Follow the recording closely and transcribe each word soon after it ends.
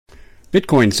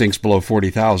Bitcoin sinks below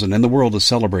 40,000, and the world is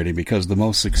celebrating because the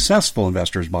most successful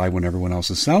investors buy when everyone else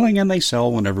is selling, and they sell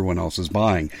when everyone else is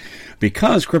buying.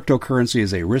 Because cryptocurrency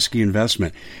is a risky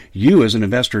investment, you as an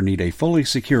investor need a fully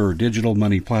secure digital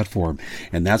money platform,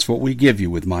 and that's what we give you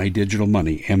with My Digital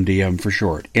Money, MDM for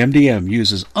short. MDM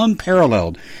uses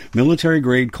unparalleled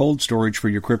military-grade cold storage for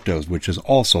your cryptos, which is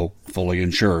also fully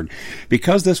insured.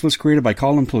 Because this was created by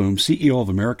Colin Plume, CEO of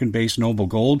American-based Noble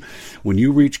Gold, when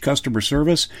you reach customer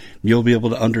service, you'll be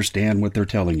able to understand what they're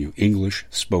telling you. English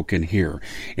spoken here.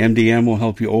 MDM will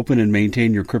help you open and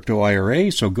maintain your crypto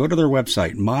IRA, so go to their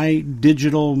website,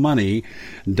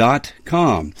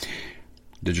 mydigitalmoney.com.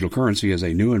 Digital currency is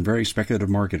a new and very speculative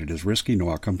market. It is risky.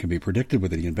 No outcome can be predicted.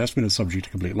 With any investment is subject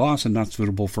to complete loss and not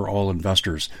suitable for all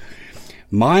investors.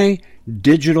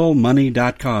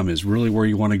 MyDigitalMoney.com is really where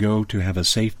you want to go to have a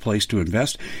safe place to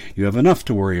invest. You have enough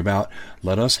to worry about.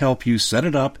 Let us help you set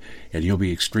it up, and you'll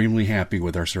be extremely happy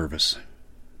with our service.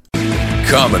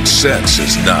 Common sense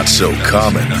is not so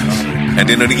common. And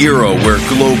in an era where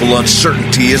global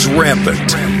uncertainty is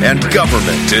rampant and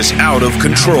government is out of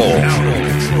control,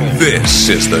 this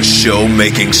is the show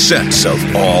making sense of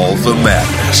all the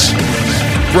madness.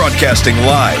 Broadcasting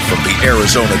live from the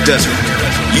Arizona desert,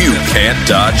 you can't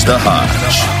dodge the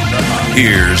Hodge.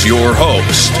 Here's your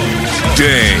host,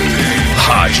 Dave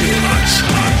Hodges.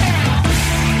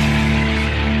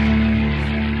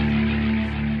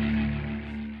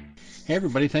 Hey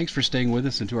everybody, thanks for staying with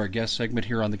us into our guest segment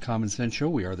here on the Common Sense Show.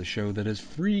 We are the show that is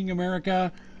freeing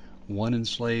America, one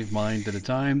enslaved mind at a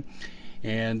time.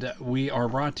 And we are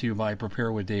brought to you by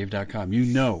preparewithdave.com. You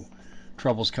know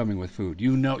trouble's coming with food.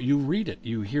 You know, you read it.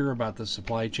 You hear about the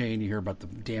supply chain. You hear about the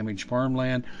damaged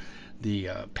farmland, the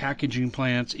packaging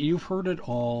plants. You've heard it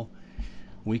all.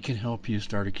 We can help you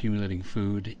start accumulating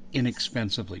food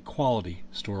inexpensively, quality,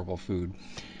 storable food.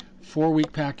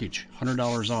 4-week package,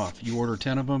 $100 off. You order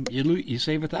 10 of them, you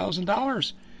save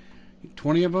 $1,000.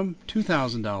 20 of them,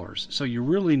 $2,000. So you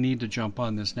really need to jump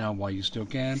on this now while you still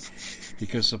can,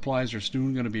 because supplies are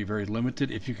soon going to be very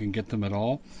limited if you can get them at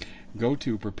all. Go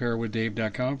to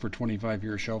preparewithdave.com for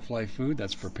 25-year shelf life food.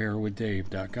 That's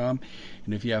preparewithdave.com.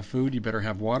 And if you have food, you better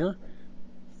have water.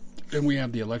 And we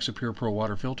have the Alexa Pure Pro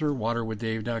water filter.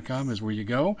 Waterwithdave.com is where you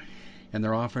go. And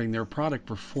they're offering their product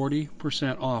for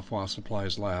 40% off while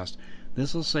supplies last.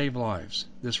 This will save lives.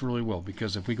 This really will,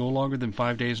 because if we go longer than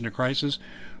 5 days in a crisis,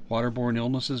 waterborne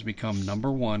illnesses become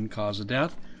 #1 cause of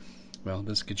death. Well,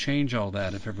 this could change all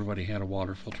that if everybody had a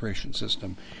water filtration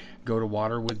system. Go to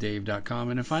waterwithdave.com.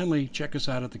 And then finally, check us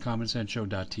out at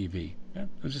thecommonsenseshow.tv. Yeah,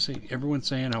 let's just say, everyone's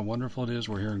saying how wonderful it is.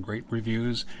 We're hearing great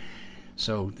reviews.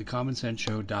 So,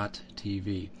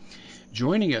 thecommonsenseshow.tv.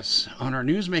 Joining us on our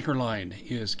newsmaker line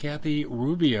is Kathy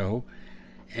Rubio.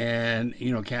 And,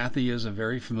 you know, Kathy is a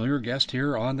very familiar guest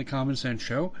here on the Common Sense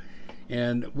Show.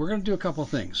 And we're going to do a couple of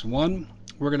things. One,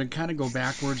 we're going to kind of go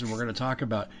backwards, and we're going to talk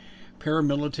about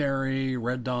paramilitary,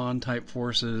 Red Dawn type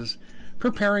forces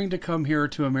preparing to come here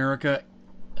to America,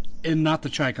 and not the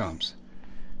Chi-Coms.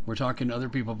 We're talking other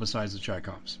people besides the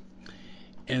Chi-Coms.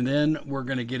 And then we're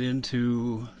going to get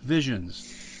into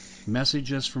visions,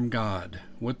 messages from God,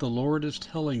 what the Lord is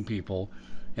telling people,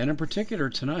 and in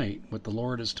particular tonight, what the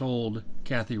Lord has told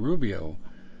Kathy Rubio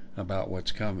about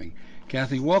what's coming.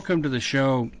 Kathy, welcome to the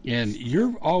show, and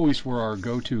you're always were our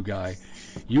go-to guy.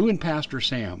 You and Pastor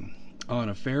Sam on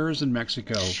affairs in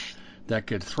Mexico that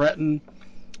could threaten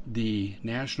the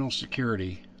national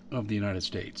security of the United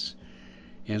States.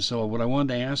 And so what I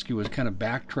wanted to ask you was kind of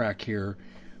backtrack here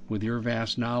with your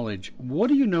vast knowledge. What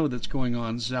do you know that's going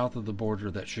on south of the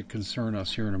border that should concern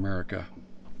us here in America?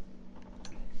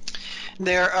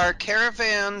 There are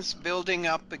caravans building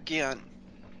up again.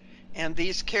 And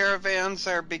these caravans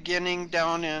are beginning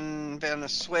down in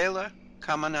Venezuela,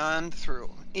 coming on through,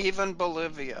 even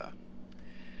Bolivia.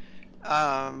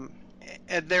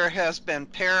 And there has been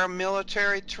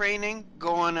paramilitary training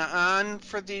going on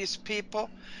for these people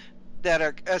that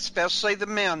are, especially the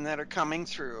men that are coming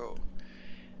through.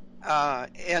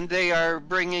 And they are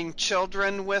bringing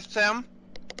children with them.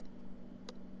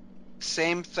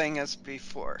 Same thing as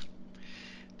before.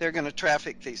 They're going to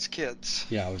traffic these kids.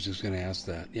 Yeah, I was just going to ask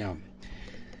that. Yeah.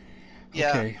 Yeah.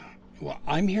 Okay. Well,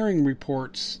 I'm hearing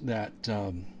reports that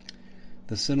the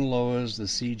Sinaloas, the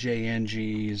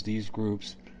CJNGs, these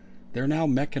groups, they're now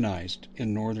mechanized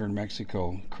in northern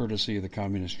Mexico, courtesy of the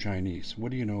Communist Chinese.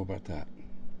 What do you know about that?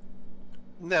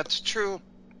 That's true.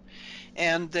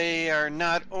 And they are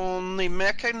not only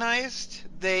mechanized,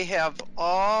 they have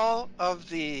all of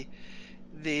the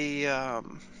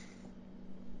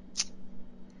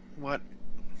what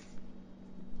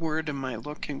word am I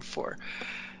looking for?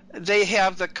 They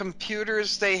have the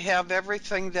computers, they have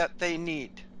everything that they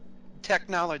need.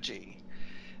 Technology.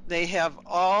 They have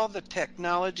all the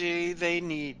technology they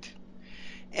need.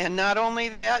 And not only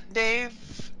that,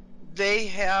 Dave, they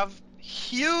have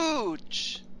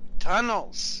huge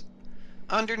tunnels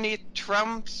underneath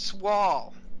Trump's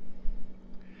wall.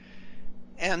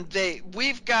 And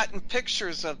we've gotten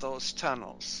pictures of those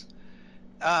tunnels.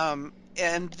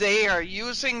 And they are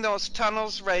using those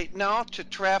tunnels right now to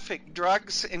traffic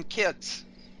drugs and kids.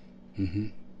 Mm-hmm.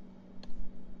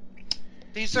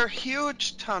 These are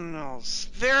huge tunnels,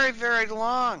 very, very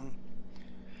long.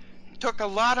 Took a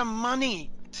lot of money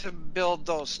to build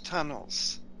those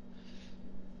tunnels.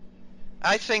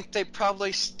 I think they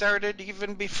probably started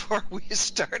even before we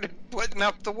started putting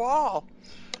up the wall.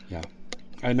 Yeah,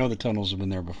 I know the tunnels have been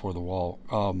there before the wall.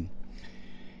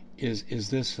 Is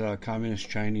this communist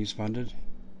Chinese funded?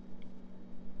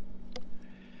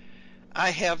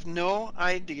 I have no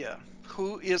idea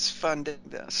who is funding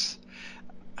this.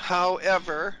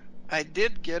 However, I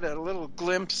did get a little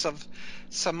glimpse of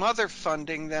some other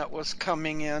funding that was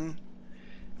coming in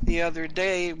the other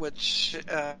day, which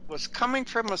was coming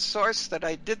from a source that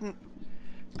I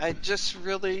just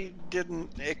really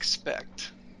didn't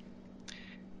expect.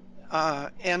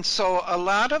 And so a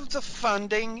lot of the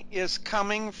funding is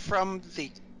coming from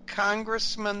the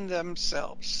congressmen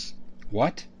themselves.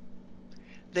 What?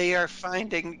 They are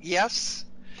finding, yes,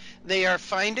 they are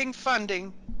finding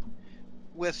funding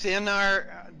within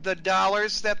the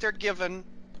dollars that they're given,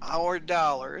 our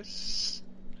dollars,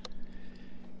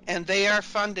 and they are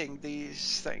funding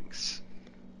these things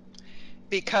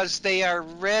because they are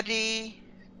ready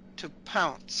to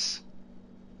pounce.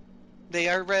 They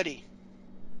are ready.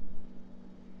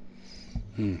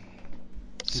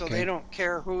 So Okay. they don't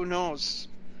care who knows.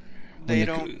 When They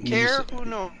don't care who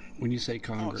knows. when you say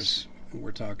Congress,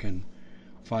 we're talking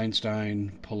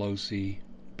Feinstein, Pelosi,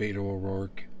 Beto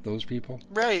O'Rourke, those people?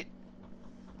 Right,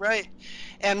 right.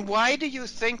 And why do you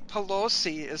think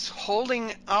Pelosi is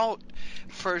holding out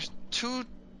for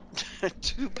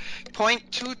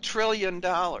 $2.2 trillion?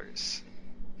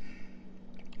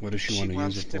 What does she She want to use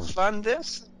wants it to for? fund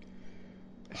this,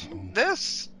 Oh.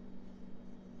 this,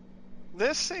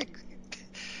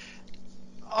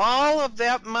 all of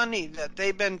that money that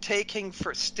they've been taking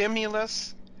for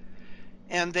stimulus,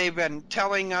 and they've been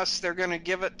telling us they're going to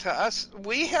give it to us.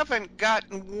 We haven't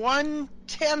gotten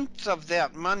 1/10 of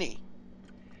that money.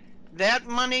 That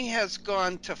money has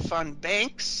gone to fund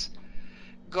banks,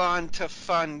 gone to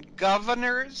fund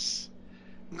governors,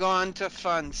 gone to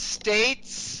fund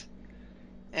states,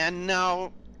 and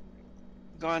now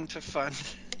gone to fund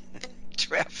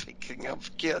trafficking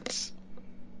of kids.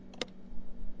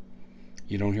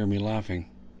 You don't hear me laughing.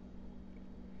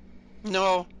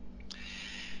 No,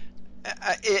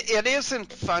 it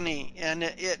isn't funny, and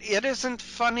it isn't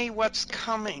funny what's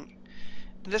coming.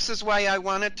 This is why I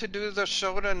wanted to do the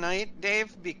show tonight,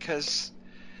 Dave, because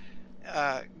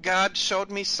God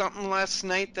showed me something last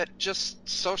night that just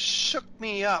so shook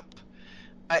me up.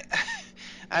 I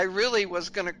I really was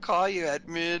going to call you at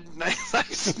midnight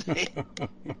last night.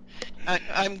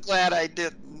 I'm glad I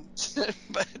didn't,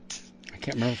 but I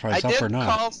can't remember if I I was up or did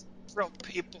not. call several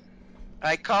people.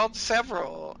 I called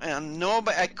several, and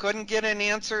nobody. I couldn't get an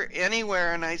answer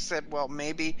anywhere, and I said, "Well,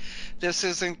 maybe this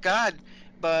isn't God."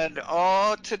 But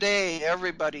today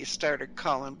everybody started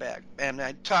calling back, and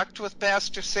I talked with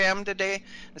Pastor Sam today.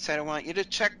 I said, "I want you to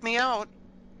check me out.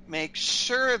 Make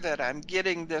sure that I'm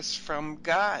getting this from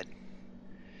God."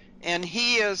 And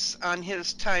he is on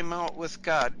his time out with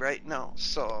God right now,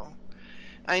 so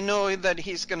I know that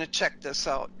he's going to check this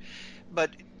out.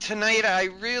 But tonight I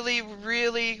really,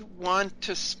 really want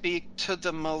to speak to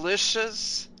the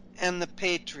militias and the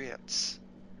patriots,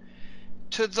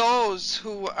 to those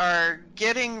who are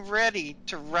getting ready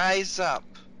to rise up.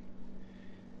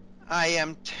 I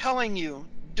am telling you,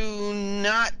 do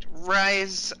not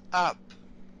rise up.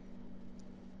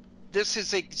 This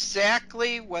is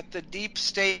exactly what the deep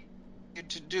state wants you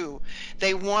to do.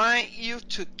 They want you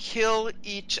to kill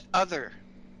each other.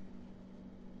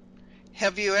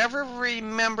 Have you ever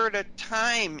remembered a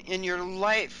time in your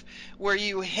life where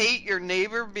you hate your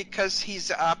neighbor because he's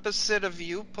opposite of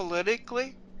you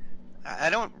politically? I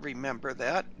don't remember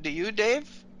that. Do you, Dave?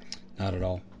 Not at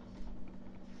all.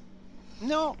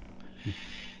 No.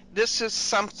 This is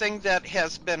something that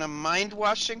has been a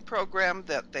mind-washing program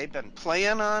that they've been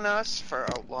playing on us for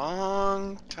a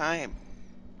long time.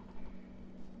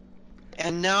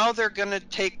 And now they're going to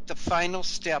take the final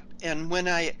step. And when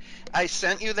I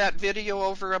sent you that video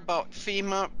over about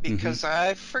FEMA because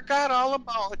I forgot all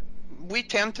about, we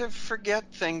tend to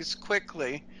forget things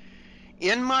quickly.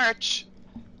 In March,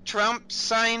 Trump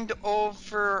signed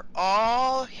over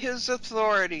all his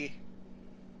authority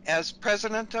as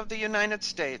President of the United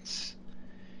States.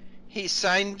 He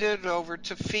signed it over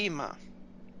to FEMA.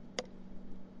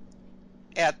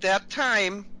 At that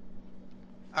time,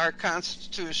 our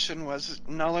Constitution was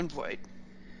null and void.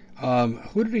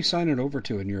 Who did he sign it over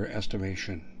to, in your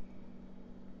estimation?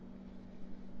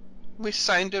 We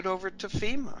signed it over to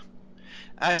FEMA.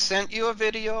 I sent you a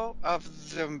video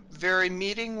of the very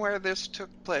meeting where this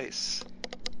took place.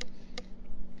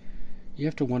 You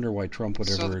have to wonder why Trump would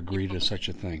So ever agree to such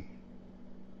a thing.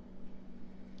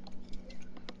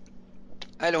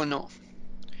 I don't know.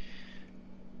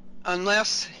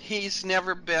 Unless he's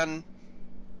never been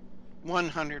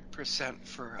 100%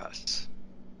 for us.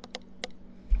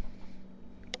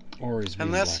 Or he's being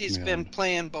Unless he's blackmailed. been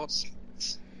playing both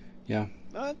sides. Yeah.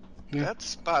 But Yeah.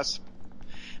 that's possible.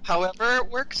 However it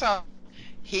works out,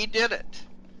 he did it.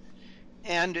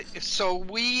 And so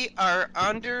we are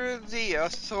under the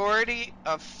authority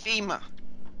of FEMA.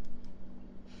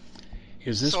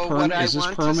 Is this So what I is this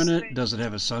want to permanent? say- Does it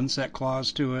have a sunset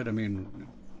clause to it? I mean,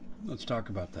 let's talk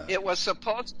about that. It was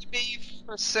supposed to be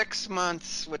for 6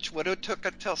 months, which would have took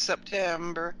until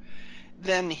September.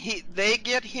 Then they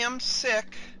get him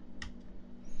sick,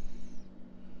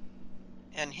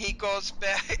 and he goes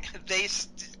back.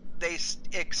 They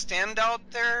extend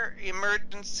out their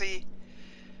emergency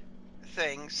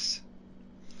things,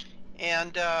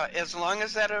 and as long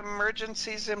as that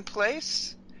emergency's in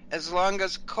place, as long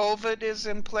as COVID is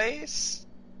in place,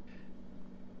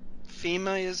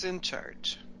 FEMA is in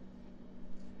charge.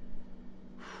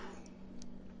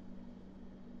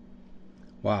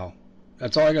 Wow.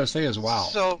 That's all I got to say is wow.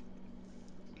 So,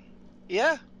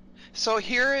 yeah. So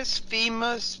here is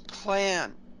FEMA's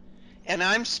plan. And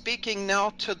I'm speaking now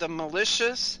to the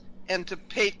militias and to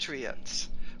patriots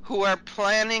who are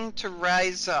planning to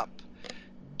rise up.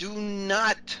 Do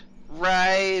not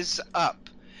rise up.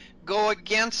 Go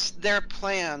against their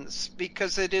plans,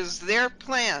 because it is their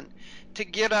plan to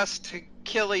get us to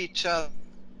kill each other.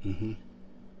 Mm-hmm.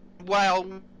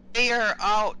 While they are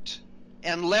out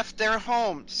and left their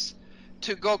homes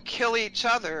to go kill each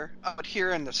other out here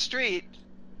in the street,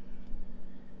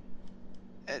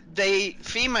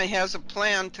 FEMA has a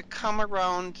plan to come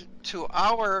around to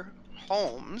our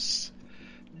homes,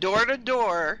 door to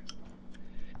door,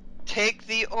 take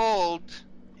the old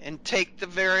and take the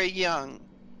very young,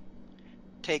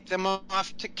 take them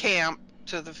off to camp,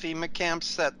 to the FEMA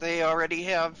camps that they already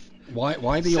have.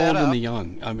 Why the set old and up. the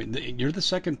young? I mean, you're the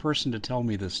second person to tell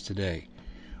me this today.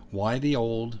 Why the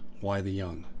old? Why the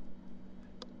young?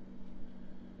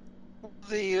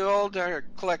 The old are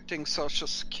collecting Social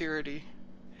Security,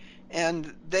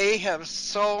 and they have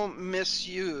so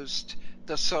misused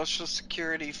the Social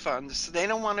Security funds. They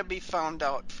don't want to be found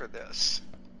out for this.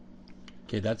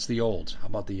 Okay, that's the old. How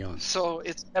about the young? So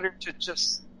it's better to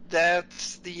just,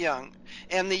 that's the young.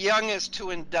 And the young is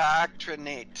to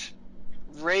indoctrinate,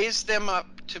 raise them up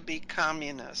to be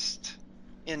communist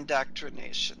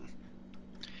indoctrination.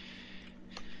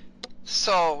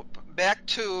 So back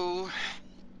to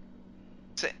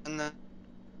the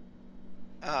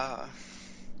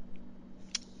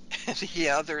the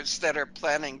others that are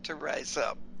planning to rise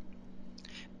up,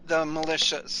 the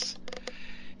militias.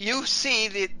 You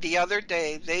see, the other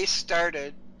day they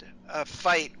started a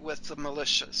fight with the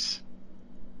militias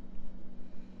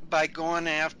by going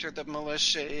after the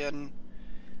militia in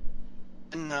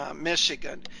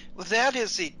Michigan. Well, that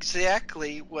is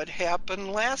exactly what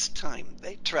happened last time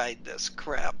they tried this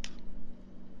crap.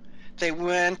 They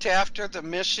went after the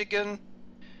Michigan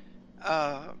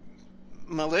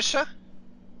militia,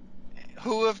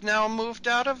 who have now moved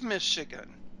out of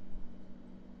Michigan.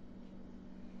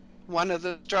 One of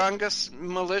the strongest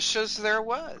militias there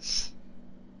was.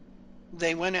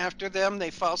 They went after them. They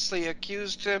falsely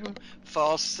accused them,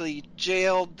 falsely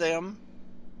jailed them.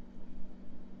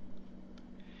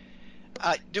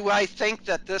 Do I think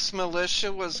that this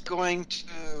militia was going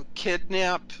to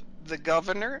kidnap the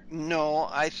governor? No,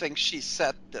 I think she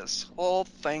set this whole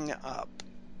thing up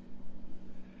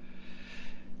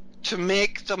to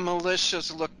make the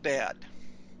militias look bad.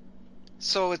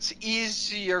 So it's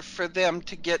easier for them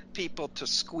to get people to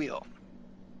squeal.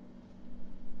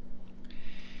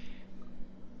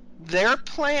 Their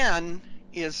plan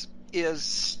is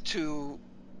to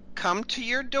come to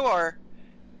your door,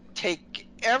 take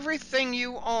everything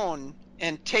you own,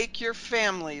 and take your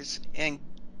families and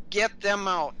get them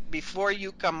out before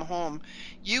you come home.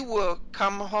 You will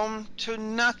come home to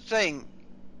nothing.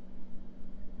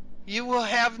 You will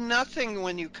have nothing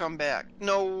when you come back.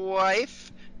 No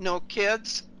wife, no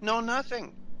kids, no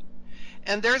nothing.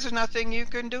 And there's nothing you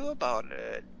can do about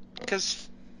it, because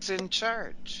in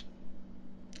charge.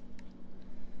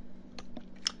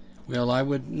 Well,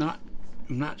 I'm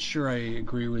not sure I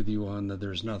agree with you on that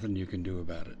there's nothing you can do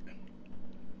about it.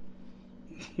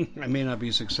 I may not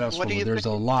be successful, What do but you there's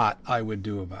a think? lot I would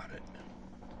do about it.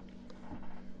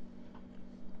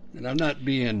 And I'm not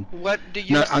being, What do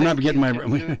you no, I'm not think getting you my,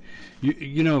 can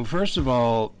do? first of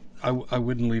all, I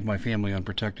wouldn't leave my family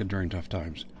unprotected during tough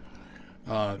times.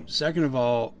 Second of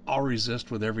all, I'll resist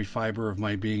with every fiber of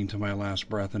my being to my last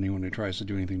breath anyone who tries to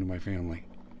do anything to my family.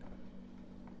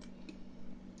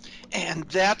 And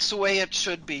that's the way it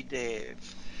should be,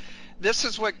 Dave. This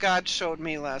is what God showed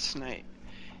me last night.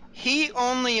 He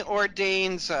only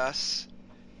ordains us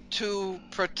to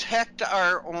protect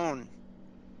our own.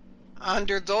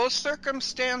 Under those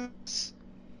circumstances,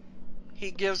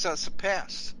 he gives us a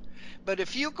pass. But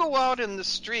if you go out in the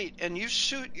street and you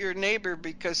shoot your neighbor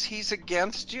because he's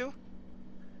against you,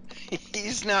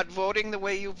 he's not voting the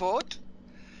way you vote,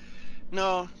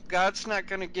 no, God's not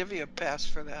going to give you a pass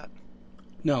for that.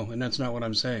 No, and that's not what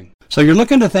I'm saying. So you're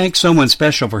looking to thank someone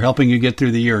special for helping you get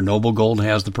through the year. Noble Gold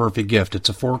has the perfect gift. It's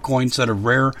a 4-coin set of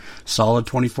rare, solid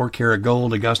 24-karat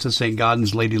gold Augusta St.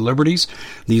 Gaudens Lady Liberties.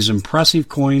 These impressive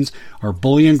coins are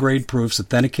bullion-grade proofs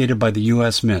authenticated by the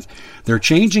U.S. Mint. They're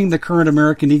changing the current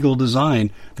American Eagle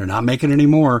design. They're not making any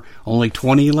more. Only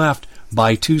 20 left.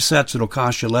 Buy 2 sets. It'll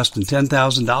cost you less than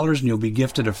 $10,000, and you'll be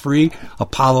gifted a free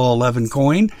Apollo 11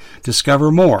 coin. Discover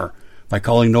more by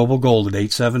calling Noble Gold at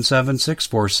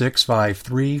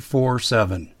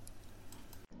 877-646-5347.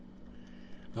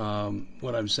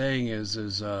 What I'm saying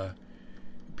is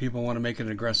people want to make an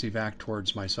aggressive act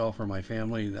towards myself or my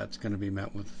family, that's going to be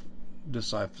met with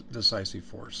decisive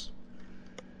force.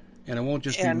 And it won't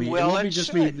just be me. It won't be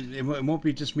just me. It won't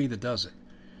be just me that does it.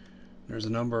 There's a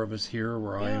number of us here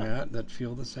where I'm at that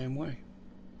feel the same way.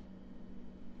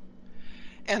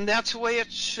 And that's the way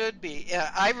it should be.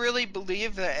 I really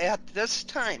believe that at this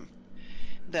time,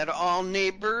 that all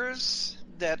neighbors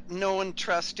that know and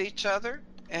trust each other,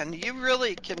 and you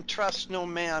really can trust no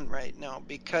man right now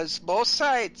because both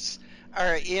sides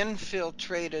are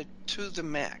infiltrated to the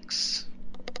max.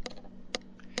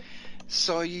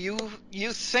 So you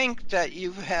think that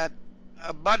you've had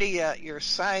a buddy at your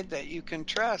side that you can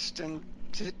trust, and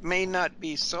it may not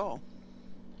be so.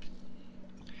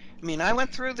 I mean, I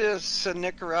went through this in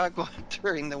Nicaragua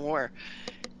during the war.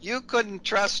 You couldn't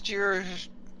trust your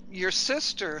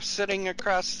sister sitting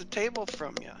across the table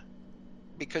from you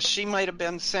because she might have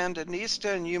been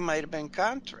Sandinista and you might have been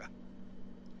Contra.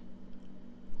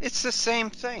 It's the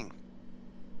same thing.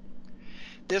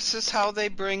 This is how they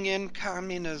bring in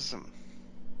communism.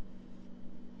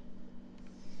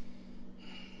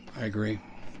 I agree.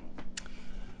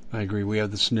 We have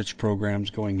the snitch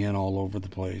programs going in all over the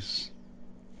place.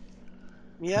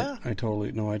 Yeah. I totally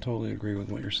agree with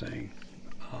what you're saying.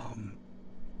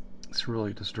 It's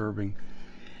really disturbing.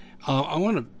 I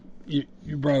want to.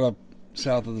 You brought up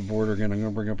south of the border again. I'm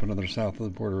going to bring up another south of the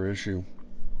border issue.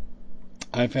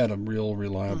 I've had a real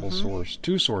reliable source,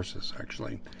 2 sources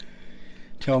actually,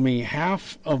 tell me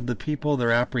half of the people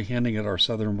they're apprehending at our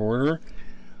southern border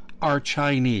are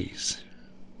Chinese.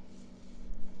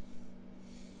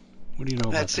 What do you know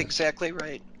about that? That's exactly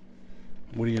right.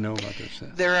 What do you know about this?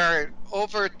 There are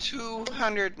over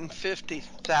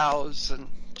 250,000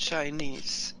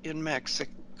 Chinese in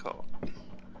Mexico.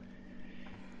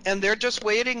 And they're just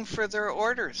waiting for their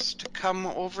orders to come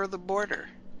over the border.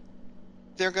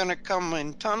 They're going to come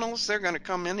in tunnels. They're going to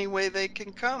come any way they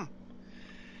can come.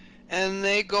 And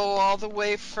they go all the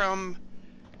way from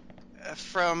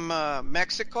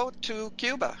Mexico to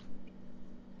Cuba.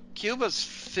 Cuba's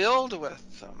filled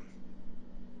with them.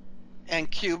 And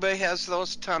Cuba has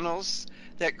those tunnels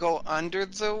that go under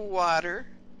the water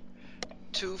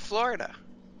to Florida.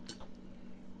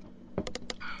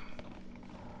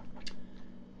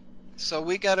 So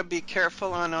we got to be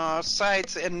careful on all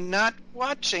sides and not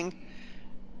watching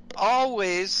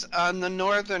always on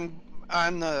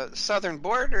the southern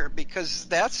border, because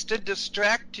that's to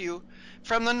distract you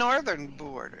from the northern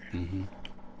border. Mm-hmm.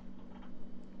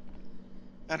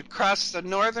 And across the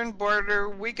northern border,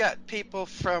 we got people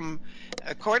from,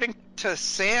 according to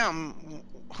Sam,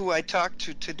 who I talked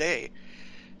to today,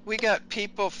 we got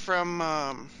people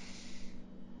from,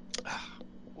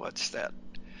 what's that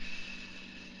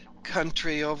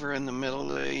country over in the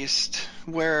Middle East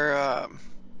where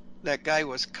that guy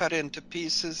was cut into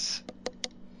pieces?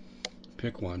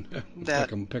 Pick one. That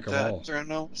pick them all. The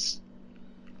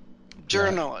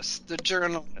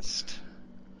journalist.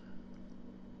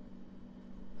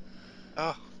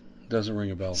 Oh, doesn't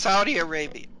ring a bell. Saudi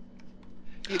Arabia.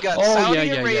 You got Oh, yeah, Saudi yeah,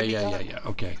 yeah, yeah, yeah, Arabia yeah.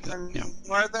 Okay. on Yeah. the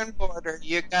northern border.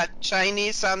 You got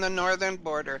Chinese on the northern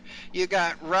border. You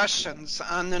got Russians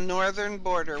on the northern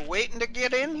border waiting to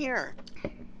get in here.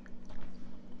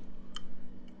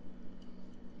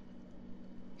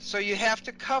 So you have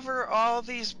to cover all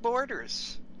these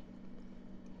borders.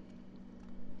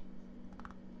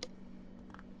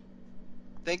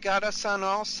 They got us on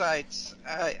all sides.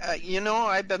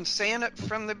 I've been saying it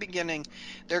from the beginning.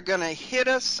 They're going to hit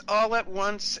us all at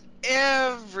once.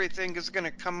 Everything is going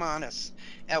to come on us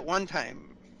at one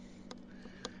time.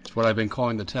 It's what I've been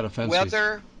calling the Tet Offensive.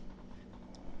 Weather,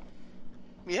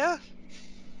 yeah,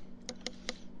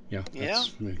 Yeah, yeah, that's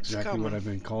it's exactly what coming. I've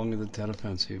been calling the Tet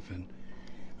Offensive. And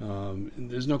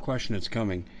there's no question it's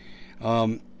coming.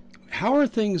 Um, how are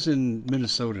things in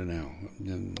Minnesota now?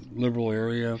 In the liberal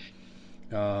area?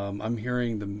 I'm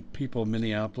hearing the people of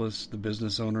Minneapolis, the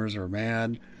business owners, are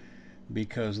mad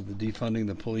because of the defunding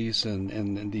the police,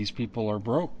 and these people are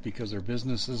broke because their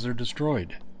businesses are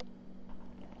destroyed.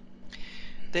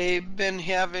 They've been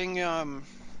having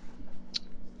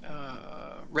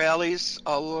rallies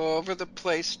all over the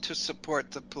place to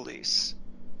support the police.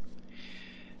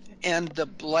 And the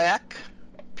black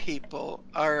people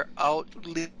are out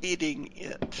leading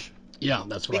it Yeah,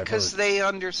 that's what I've because heard. they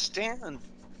understand.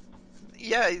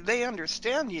 Yeah, they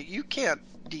understand you. You can't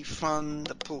defund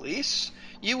the police.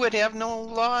 You would have no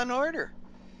law and order.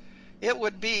 It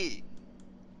would be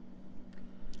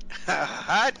a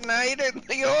hot night in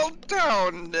the old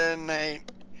town tonight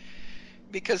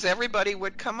because everybody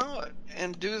would come out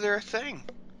and do their thing.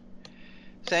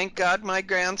 Thank God my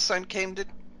grandson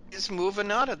he's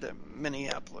moving out of the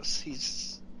Minneapolis.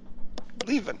 He's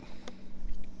leaving.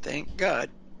 Thank God.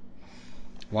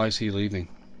 Why is he leaving?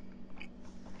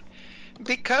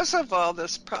 Because of all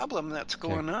this problem that's Okay.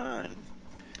 going on.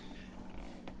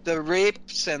 The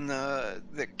rapes and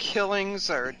the killings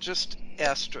are just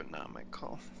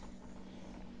astronomical.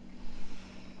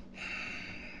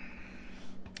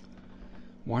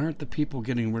 Why aren't the people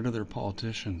getting rid of their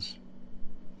politicians?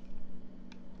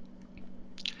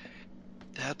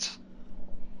 That's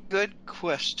a good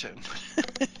question.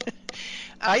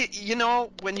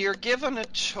 When you're given a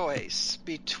choice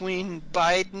between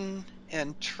Biden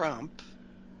and Trump,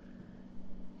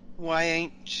 why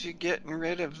ain't you getting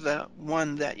rid of the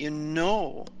one that you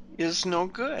know is no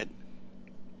good?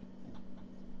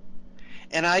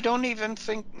 And I don't even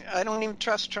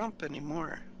trust Trump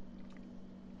anymore.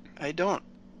 I don't.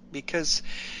 Because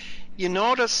you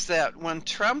notice that when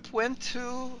Trump went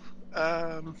to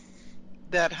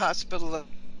that hospital,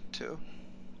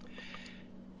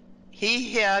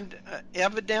 he had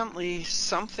evidently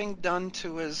something done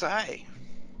to his eye.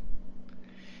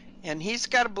 And he's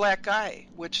got a black eye,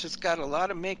 which has got a lot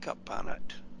of makeup on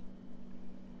it.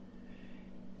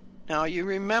 Now, you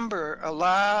remember a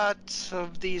lot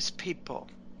of these people,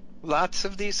 lots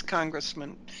of these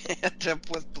congressmen end up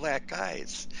with black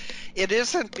eyes. It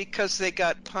isn't because they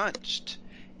got punched.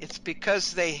 It's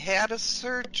because they had a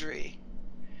surgery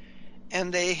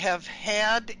and they have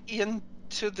had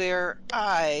into their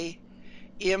eye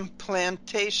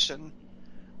implantation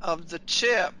of the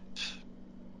chip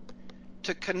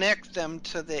to connect them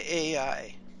to the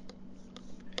AI.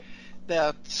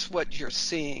 That's what you're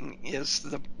seeing is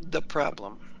the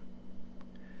problem.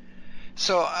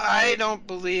 So I don't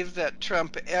believe that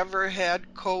Trump ever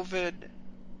had COVID.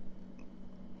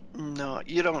 No,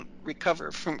 you don't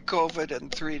recover from COVID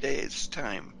in 3 days'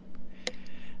 time.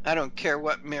 I don't care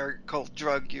what miracle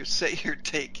drug you say you're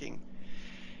taking.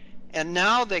 And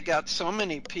now they got so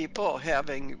many people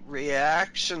having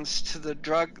reactions to the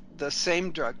drug, the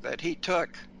same drug that he took.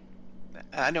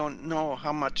 I don't know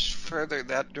how much further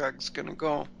that drug's going to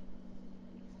go.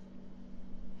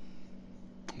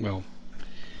 Well,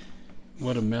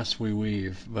 what a mess we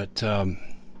weave. But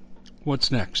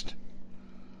what's next?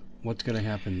 What's going to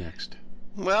happen next?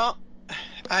 Well,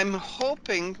 I'm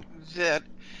hoping that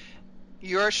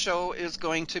your show is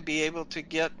going to be able to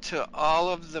get to all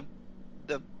of the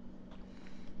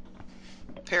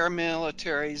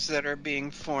paramilitaries that are being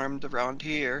formed around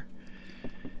here,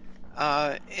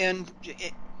 and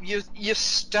you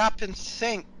stop and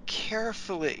think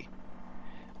carefully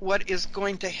what is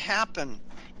going to happen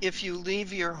if you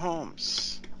leave your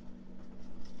homes.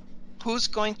 Who's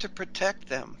going to protect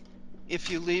them if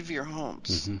you leave your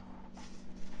homes? Mm-hmm.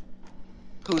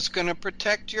 Who's going to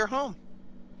protect your home?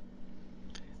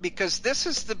 Because this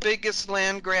is the biggest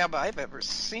land grab I've ever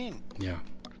seen. Yeah.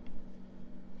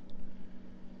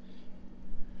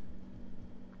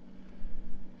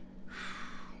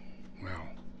 Wow.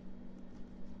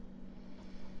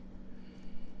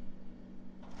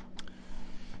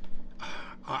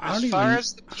 As far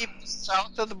as the people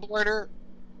south of the border,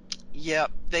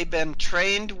 yep, they've been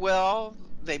trained well.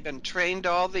 They've been trained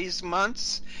all these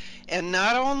months. And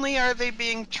not only are they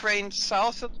being trained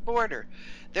south of the border,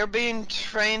 they're being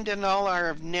trained in all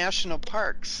our national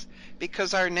parks,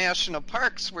 because our national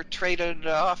parks were traded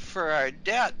off for our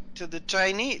debt to the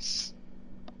Chinese.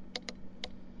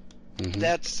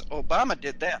 That's Obama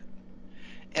did that.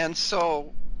 And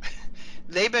so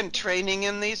they've been training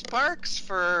in these parks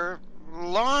for a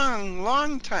long,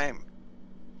 long time.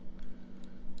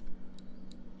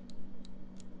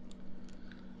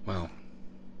 Wow.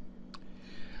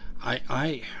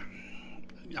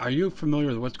 Are you familiar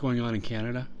with what's going on in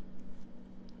Canada?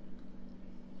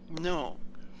 No.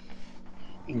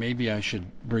 Maybe I should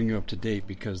bring you up to date,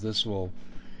 because this will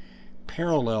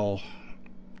parallel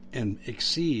and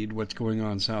exceed what's going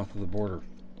on south of the border.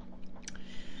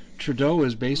 Trudeau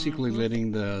is basically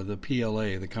letting the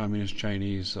PLA, the Communist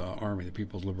Chinese Army, the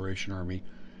People's Liberation Army,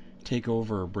 take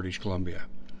over British Columbia.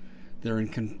 They're in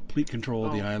complete control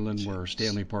of the island where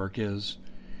Stanley Park is.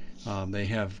 They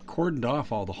have cordoned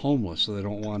off all the homeless so they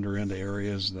don't wander into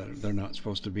areas that they're not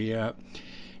supposed to be at.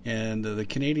 And the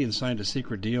Canadians signed a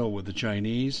secret deal with the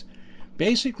Chinese,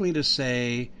 basically to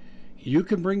say, you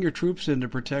can bring your troops in to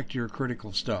protect your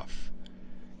critical stuff.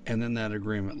 And then that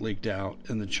agreement leaked out,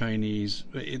 and the Chinese,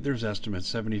 there's estimates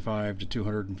 75 to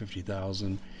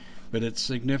 250,000, but it's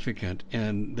significant.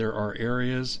 And there are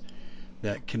areas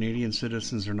that Canadian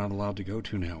citizens are not allowed to go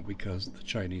to now because of the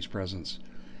Chinese presence.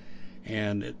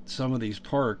 And at some of these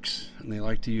parks, and they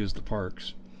like to use the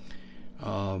parks,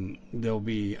 there'll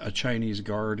be a Chinese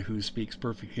guard who speaks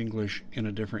perfect English in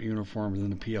a different uniform than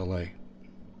the PLA.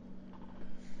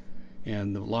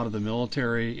 And a lot of the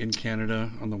military in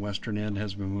Canada on the western end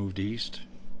has been moved east.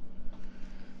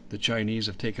 The Chinese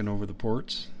have taken over the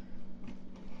ports.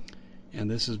 And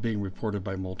this is being reported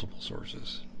by multiple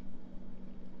sources.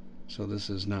 So this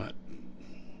is not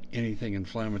anything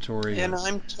inflammatory And or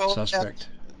I'm told suspect.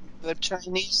 that the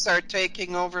Chinese are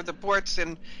taking over the ports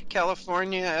in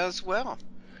California as well.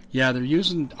 Yeah, they're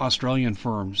using Australian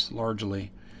firms largely,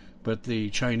 but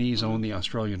the Chinese own the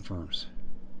Australian firms.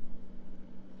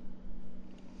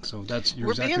 So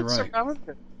you're exactly right.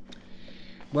 Surrounded.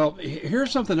 Well, here's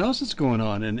something else that's going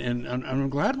on, and I'm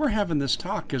glad we're having this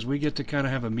talk, because we get to kind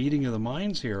of have a meeting of the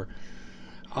minds here.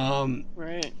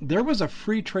 Right. There was a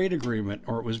free trade agreement,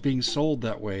 or it was being sold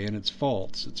that way, and it's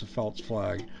false. It's a false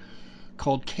flag,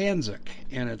 called CANZIC,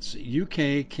 and it's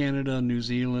UK, Canada, New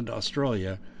Zealand,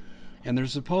 Australia, and they're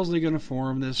supposedly going to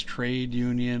form this trade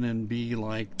union and be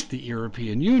like the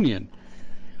European Union.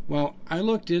 Well, I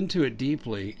looked into it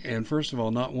deeply, and first of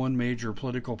all, not one major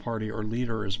political party or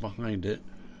leader is behind it.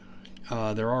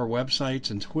 There are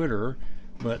websites and Twitter,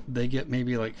 but they get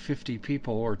maybe like 50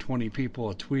 people or 20 people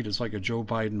a tweet. It's like a Joe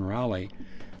Biden rally.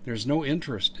 There's no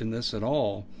interest in this at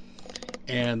all.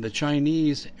 And the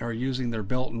Chinese are using their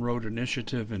Belt and Road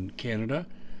Initiative in Canada.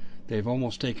 They've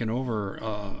almost taken over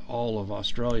all of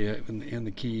Australia in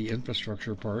the key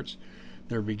infrastructure parts.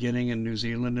 They're beginning in New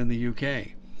Zealand and the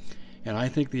UK. And I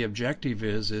think the objective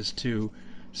is to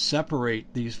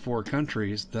separate these four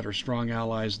countries that are strong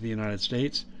allies of the United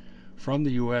States from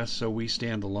the U.S. so we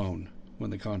stand alone when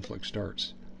the conflict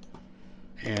starts.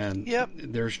 And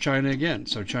there's China again.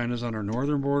 So China's on our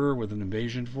northern border with an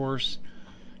invasion force.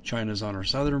 China's on our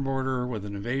southern border with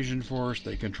an invasion force.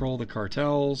 They control the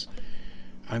cartels.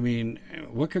 I mean,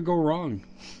 what could go wrong?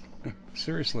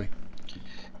 Seriously.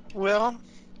 Well,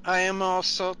 I am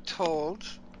also told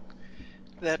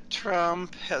that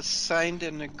Trump has signed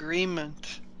an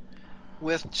agreement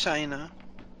with China,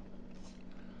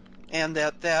 and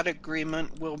that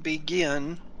agreement will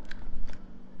begin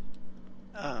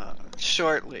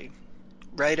shortly,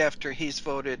 right after he's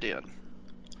voted in.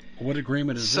 What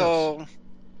agreement is this? So,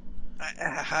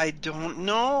 I don't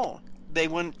know. They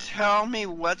wouldn't tell me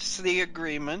what's the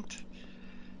agreement,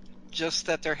 just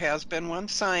that there has been one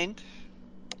signed,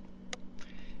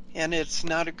 and it's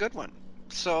not a good one.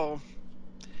 So,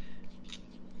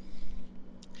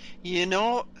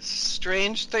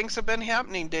 strange things have been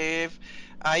happening, Dave.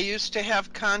 I used to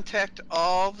have contact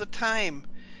all the time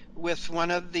with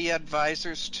one of the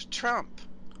advisors to Trump.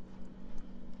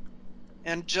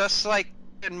 And just like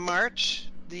in March,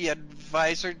 the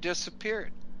advisor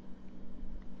disappeared.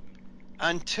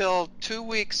 Until 2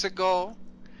 weeks ago,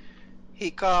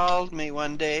 he called me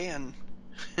one day and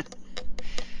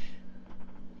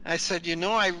I said,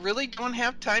 I really don't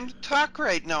have time to talk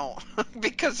right now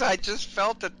because I just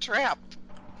felt a trap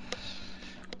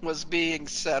was being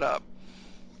set up.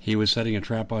 He was setting a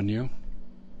trap on you?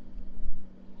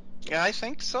 Yeah, I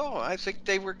think so. I think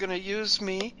they were going to use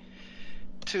me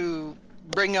to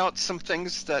bring out some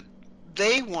things that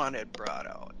they wanted brought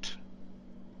out.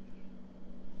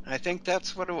 I think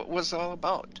that's what it was all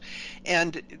about.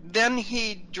 And then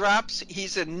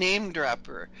he's a name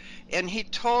dropper, and he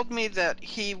told me that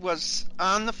he was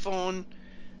on the phone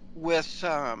with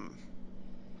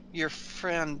your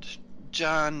friend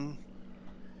John.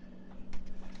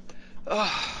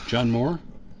 Oh, John Moore?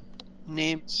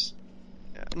 names.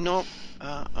 Nope.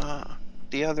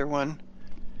 The other one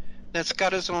that's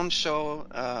got his own show,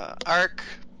 Arc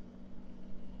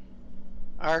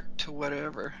to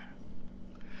whatever.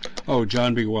 Oh,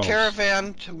 John B. Wells.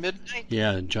 Caravan to Midnight.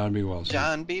 Yeah, John B. Wells.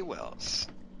 John B. Wells.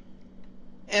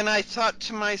 And I thought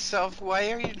to myself,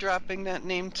 why are you dropping that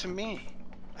name to me?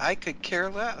 I could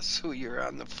care less who you're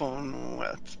on the phone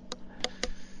with.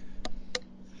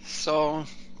 So,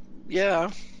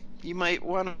 yeah, you might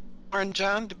want to warn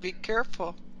John to be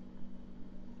careful.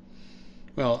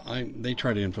 Well, they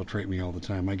try to infiltrate me all the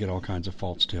time. I get all kinds of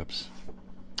false tips.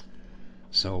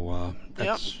 So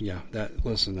that's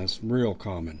real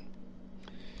common.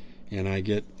 And I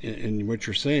get, and what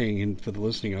you're saying, and for the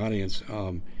listening audience,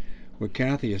 what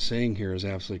Kathy is saying here is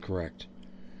absolutely correct.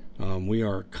 We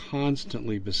are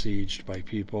constantly besieged by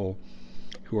people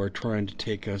who are trying to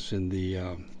take us in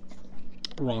the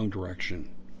wrong direction.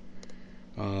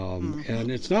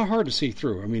 And it's not hard to see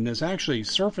through. I mean, there's actually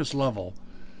surface level.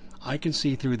 I can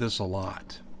see through this a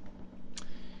lot.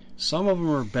 Some of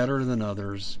them are better than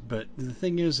others, but the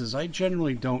thing is I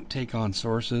generally don't take on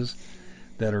sources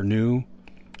that are new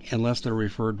unless they're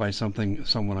referred by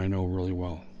someone I know really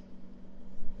well.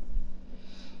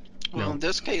 Well, in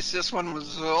this case, this one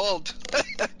was old.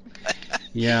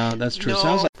 Yeah, that's true. No.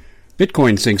 Sounds like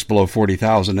Bitcoin sinks below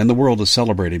 40,000 and the world is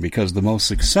celebrating because the most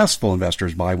successful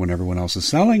investors buy when everyone else is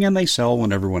selling and they sell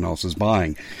when everyone else is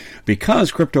buying.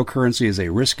 Because cryptocurrency is a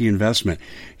risky investment,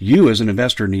 you as an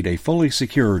investor need a fully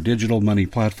secure digital money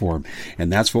platform,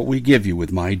 and that's what we give you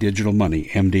with My Digital Money,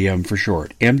 MDM for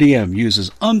short. MDM uses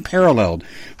unparalleled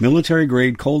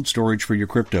military-grade cold storage for your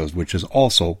cryptos, which is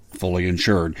also fully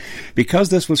insured. Because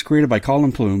this was created by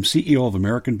Colin Plume, CEO of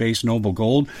American-based Noble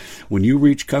Gold, when you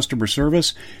reach customer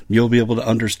service, you'll be able to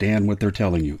understand what they're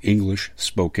telling you. English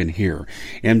spoken here.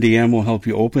 MDM will help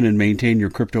you open and maintain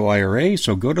your crypto IRA,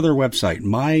 so go to their website,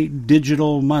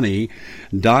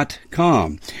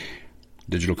 mydigitalmoney.com.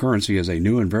 Digital currency is a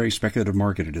new and very speculative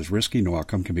market. It is risky. No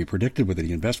outcome can be predicted. With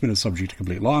any investment is subject to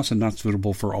complete loss and not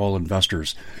suitable for all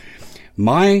investors.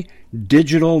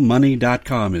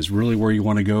 MyDigitalMoney.com is really where you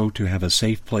want to go to have a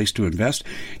safe place to invest.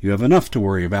 You have enough to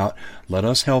worry about. Let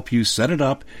us help you set it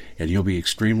up, and you'll be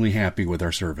extremely happy with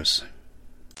our service.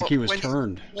 He was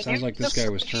turned. Sounds like this guy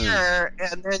was turned. Here,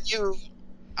 and then you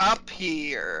up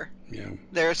here. Yeah.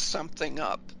 There's something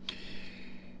up.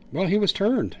 Well, he was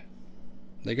turned.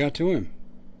 They got to him.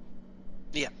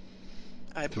 Yeah,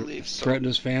 I believe so. Threatened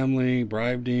his family,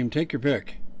 bribed him. Take your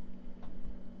pick.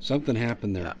 Something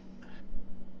happened there. Yeah.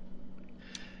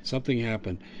 Something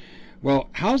happened. Well,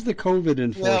 how's the COVID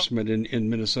enforcement in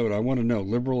Minnesota? I want to know.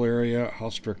 Liberal area, how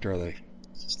strict are they?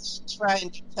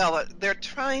 They're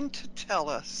trying to tell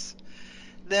us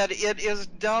that it is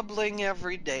doubling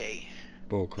every day.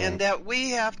 Bullcrap. And that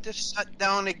we have to shut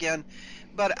down again.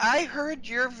 But I heard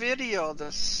your video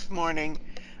this morning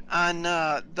on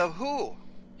the WHO.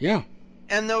 Yeah.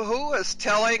 And the WHO is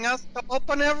telling us to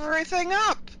open everything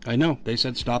up. I know. They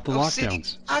said stop the lockdowns.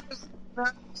 See, God is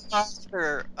not the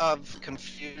author of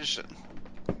confusion.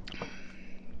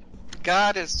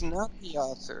 God is not the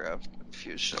author of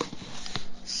confusion.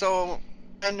 So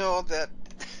I know that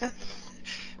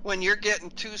when you're getting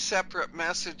two separate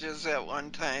messages at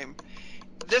one time,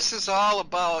 this is all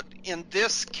about, in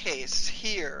this case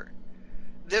here,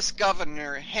 this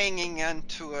governor hanging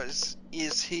onto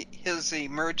his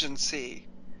emergency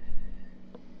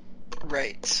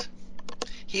rights.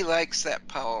 He likes that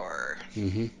power.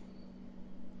 Mm-hmm.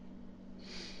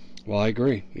 Well, I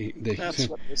agree. That's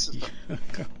what this is about.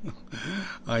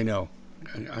 I know.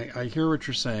 I hear what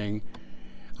you're saying.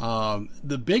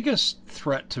 The biggest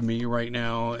threat to me right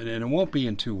now, and it won't be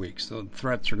in 2 weeks. The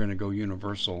threats are going to go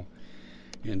universal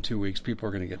in 2 weeks. People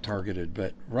are going to get targeted.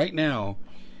 But right now,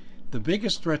 the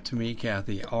biggest threat to me,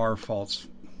 Kathy, are false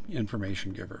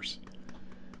information givers.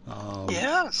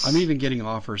 Yes. I'm even getting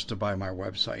offers to buy my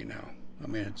website now. I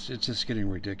mean, it's just getting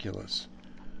ridiculous.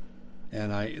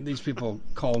 And these people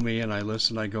call me and I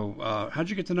listen. I go, how'd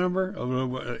you get the number?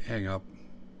 Oh, hang up.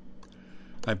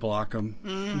 I block them.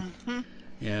 Mm-hmm.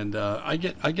 And I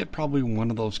get probably one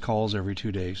of those calls every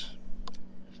 2 days.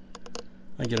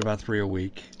 I get about 3 a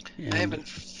week. And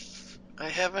I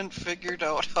haven't figured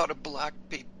out how to block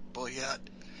people yet.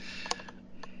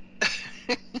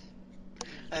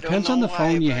 I don't Depends on know the why,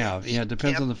 phone you but I have. Yeah, it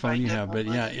depends on can't the phone find you it have. on But my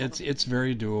yeah, phone. it's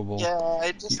very doable. Yeah,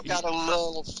 I Y- just y- got a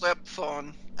little flip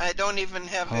phone. I don't even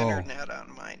have Oh, internet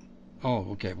on mine.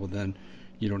 oh, okay. Well then,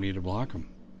 you don't need to block them.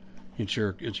 It's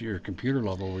your computer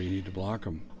level where you need to block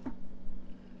them.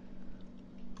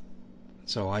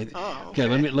 So Oh, okay.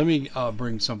 Let okay. me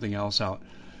bring something else out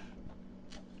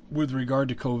with regard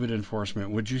to COVID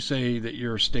enforcement. Would you say that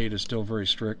your state is still very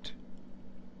strict?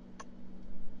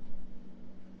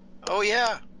 Oh,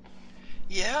 yeah.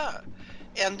 Yeah.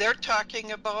 And they're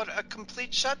talking about a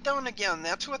complete shutdown again.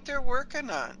 That's what they're working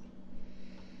on.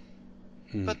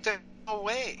 Hmm. But there's no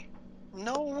way.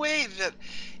 No way that,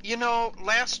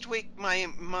 last week my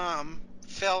mom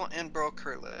fell and broke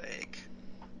her leg.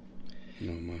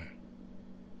 Oh my.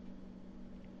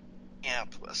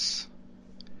 Minneapolis.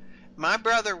 My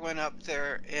brother went up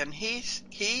there and he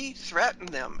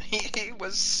threatened them. He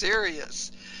was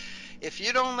serious. If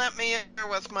you don't let me in here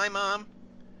with my mom,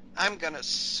 I'm gonna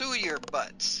sue your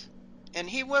butts. And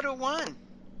he would have won.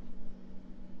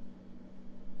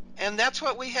 And that's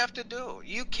what we have to do.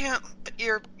 You can't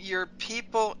let your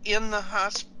people in the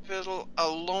hospital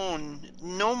alone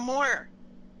no more.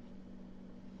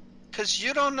 Because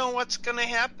you don't know what's going to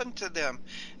happen to them,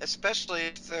 especially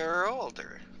if they're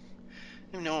older.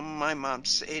 My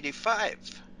mom's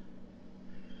 85.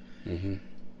 Hmm.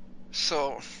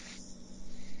 So,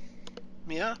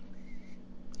 yeah.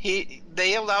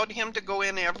 They allowed him to go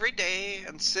in every day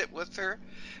and sit with her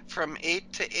from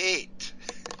 8 to 8.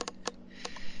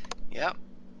 Yep.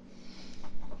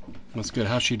 That's good.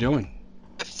 How's she doing?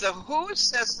 If the WHO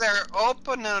says they're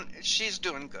open, she's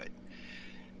doing good.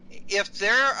 If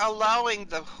they're allowing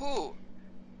the WHO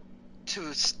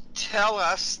to tell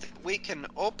us that we can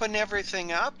open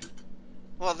everything up,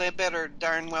 well, they better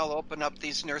darn well open up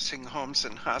these nursing homes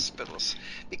and hospitals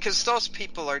because those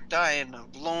people are dying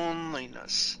of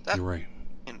loneliness. That's You're right.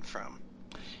 where they're from.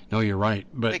 No, you're right.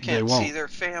 They But they can't see won't. their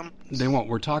They families. won't.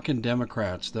 We're talking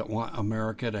Democrats that want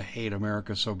America to hate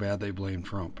America so bad they blame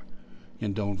Trump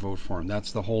and don't vote for him.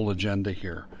 That's the whole agenda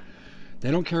here.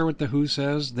 They don't care what the WHO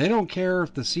says. They don't care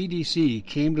if the CDC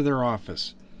came to their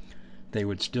office. They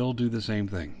would still do the same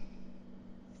thing.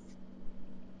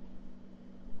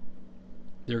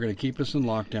 They're going to keep us in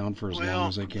lockdown for as long Well,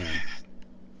 as they can.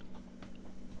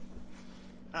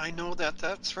 I know that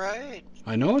that's right.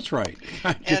 I know it's right.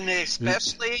 And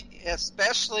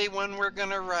especially when we're going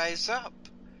to rise up.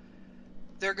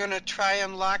 They're going to try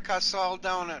and lock us all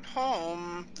down at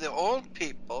home, the old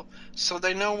people, so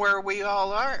they know where we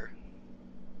all are.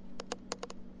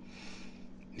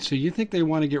 So you think they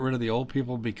want to get rid of the old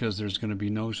people because there's going to be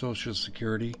no Social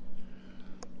Security?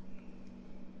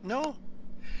 No,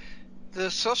 the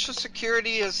Social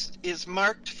Security is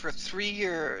marked for 3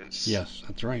 years, Yes,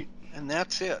 that's right. and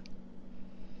that's it.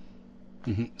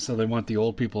 So they want the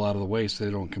old people out of the way so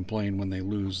they don't complain when they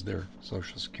lose their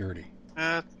Social Security.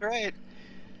 That's right.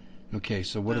 Okay,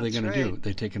 so what are they That's going to right. do?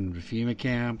 They take them to FEMA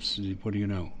camps? What do you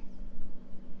know?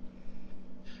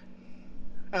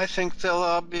 I think they'll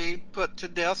all be put to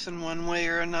death in one way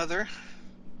or another.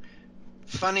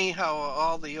 Funny how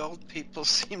all the old people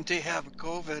seem to have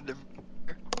COVID.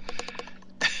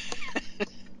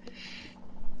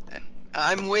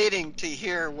 I'm waiting to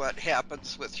hear what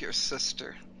happens with your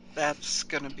sister. That's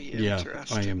going to be Yeah, I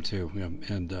interesting. am too. Yeah.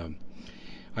 And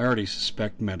I already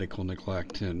suspect medical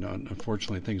neglect, and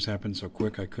unfortunately, things happened so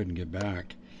quick I couldn't get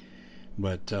back.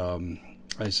 But from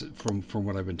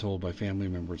what I've been told by family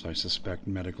members, I suspect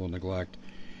medical neglect.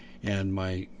 And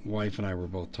my wife and I were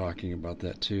both talking about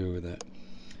that too. That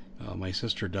my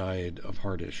sister died of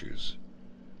heart issues,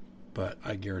 but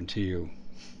I guarantee you,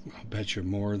 I'll bet you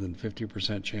more than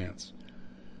 50% chance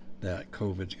that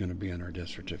COVID's going to be on her death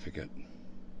certificate.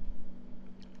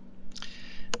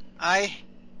 I had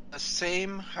the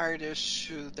same heart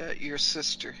issue that your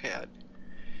sister had.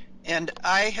 And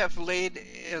I have laid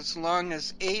as long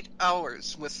as 8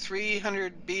 hours with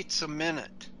 300 beats a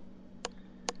minute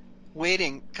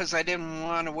waiting because I didn't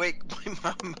want to wake my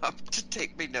mom up to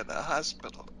take me to the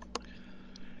hospital.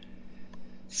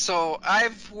 So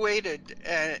I've waited,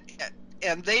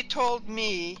 and they told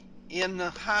me in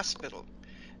the hospital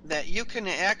that you can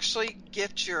actually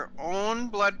get your own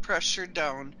blood pressure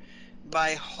down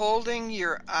by holding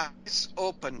your eyes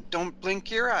open. Don't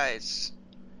blink your eyes.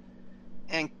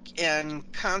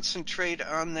 And concentrate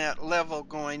on that level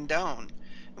going down.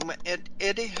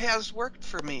 It has worked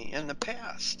for me in the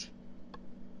past.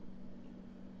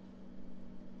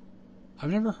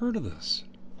 I've never heard of this.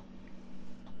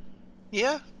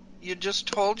 Yeah, you just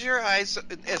hold your eyes,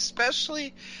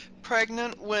 especially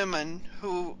pregnant women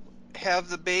who have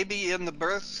the baby in the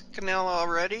birth canal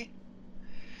already.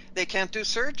 They can't do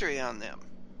surgery on them.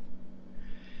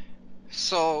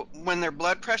 So when their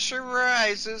blood pressure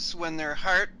rises, when their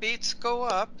heartbeats go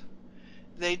up,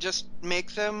 they just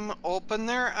make them open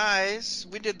their eyes.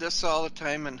 We did this all the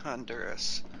time in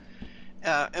Honduras.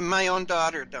 And my own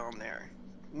daughter down there,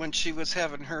 when she was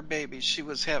having her baby, she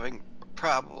was having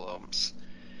problems.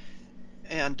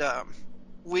 And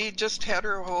we just had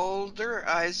her hold her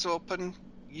eyes open.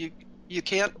 You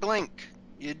can't blink.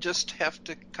 You just have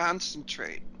to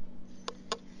concentrate.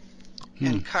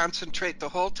 And concentrate the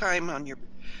whole time on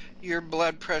your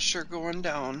blood pressure going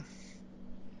down.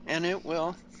 And it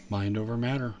will. Mind over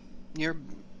matter. Your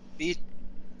beat.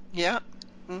 Yeah.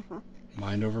 Mm-hmm.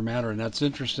 Mind over matter, and that's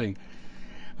interesting.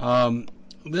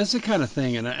 This is the kind of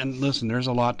thing, and listen, there's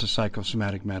a lot to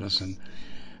psychosomatic medicine,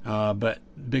 but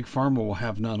Big Pharma will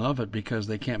have none of it because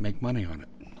they can't make money on it.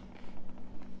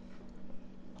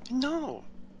 No.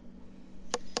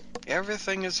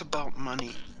 Everything is about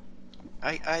money.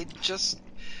 I just.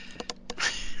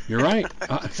 You're right.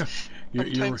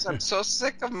 Sometimes I'm so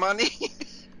sick of money.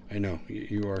 I know.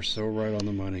 You are so right on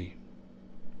the money.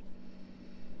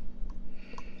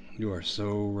 You are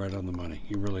so right on the money.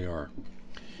 You really are.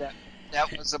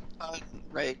 That was a pun,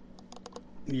 right?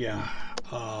 Yeah.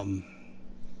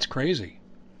 It's crazy.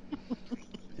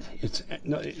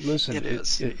 Listen. It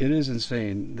is. It is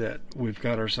insane that we've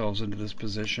got ourselves into this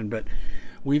position, but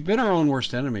we've been our own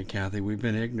worst enemy, Kathy. We've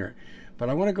been ignorant. But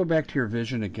I want to go back to your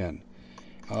vision again.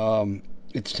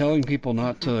 It's telling people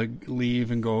not to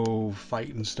leave and go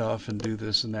fight and stuff and do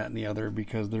this and that and the other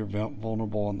because they're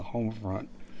vulnerable on the home front.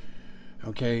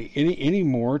 Okay. Any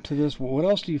more to this? What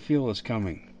else do you feel is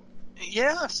coming?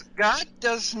 Yes, God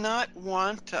does not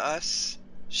want us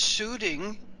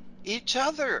shooting each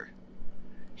other.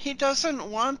 He doesn't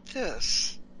want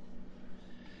this.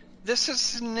 This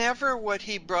is never what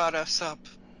he brought us up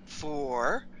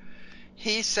for.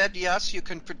 He said, yes, you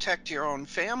can protect your own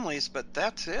families, but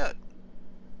that's it.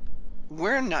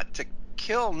 We're not to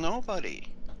kill nobody.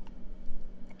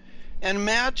 And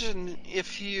imagine,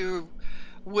 if you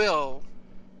will,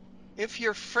 if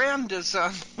your friend is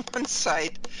on one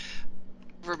side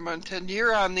government and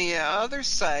you're on the other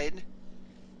side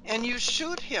and you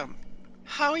shoot him,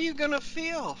 how are you going to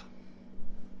feel?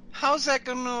 How's that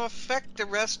going to affect the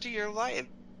rest of your life?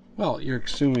 Well, you're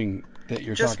assuming that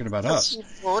you're talking about us. You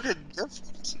voted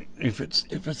different.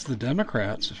 If it's the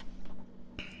Democrats,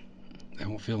 they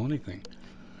won't feel anything.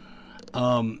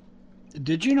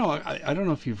 Did you know? I don't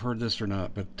know if you've heard this or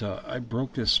not, but I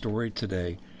broke this story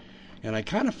today, and I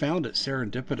kind of found it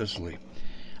serendipitously.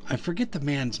 I forget the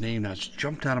man's name now. It's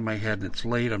jumped out of my head, and it's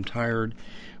late. I'm tired.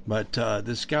 But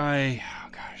this guy,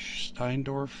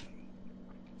 Steindorf,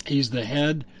 he's the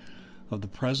head of the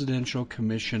Presidential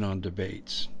Commission on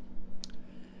Debates.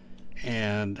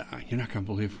 And you're not going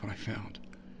to believe what I found.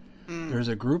 There's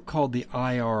a group called the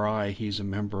IRI he's a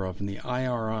member of, and the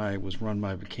IRI was run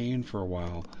by McCain for a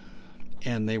while,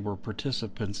 and they were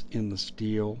participants in the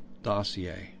Steele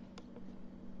dossier.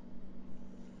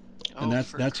 And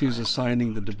that's who's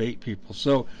assigning the debate people.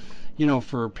 So,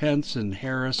 for Pence and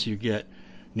Harris, you get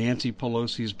Nancy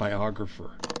Pelosi's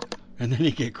biographer. And then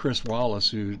you get Chris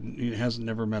Wallace, who hasn't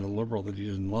never met a liberal that he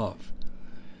didn't love.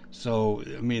 So,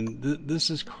 I mean, this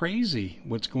is crazy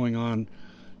what's going on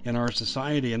in our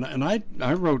society. And I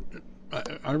wrote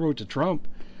to Trump,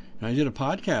 and I did a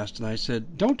podcast, and I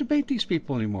said, don't debate these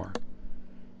people anymore.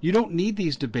 You don't need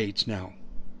these debates now.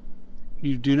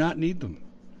 You do not need them.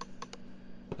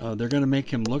 They're going to make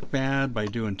him look bad by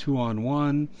doing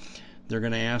 2-on-1. They're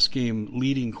going to ask him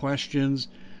leading questions.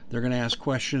 They're going to ask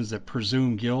questions that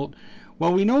presume guilt.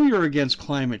 Well, we know you're against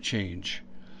climate change.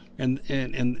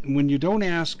 And when you don't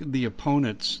ask the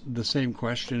opponents the same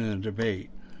question in a debate,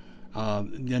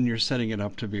 then you're setting it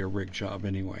up to be a rigged job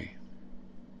anyway.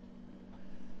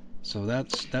 So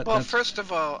that's. First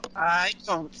of all, I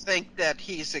don't think that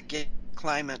he's against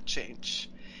climate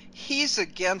change. He's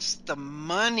against the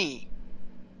money.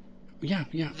 Yeah.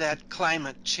 That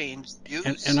climate change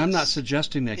uses. And I'm not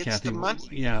suggesting that, it's Kathy. The money.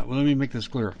 Yeah. Well, let me make this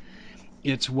clear.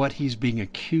 It's what he's being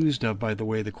accused of by the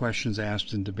way the questions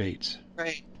asked in debates.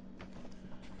 Right.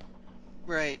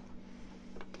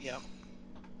 Yeah.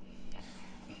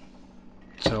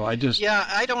 So I just. Yeah,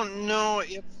 I don't know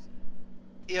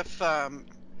if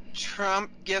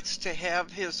Trump gets to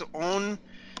have his own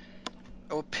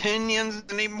opinions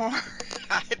anymore.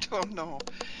 I don't know.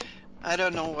 I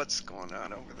don't know what's going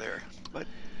on over there, but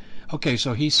okay.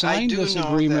 So he signed this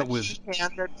agreement with. He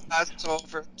handed us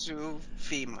over to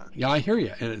FEMA. Yeah, I hear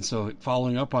you. And so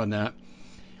following up on that,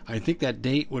 I think that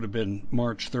date would have been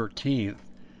March 13th.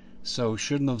 So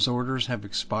shouldn't those orders have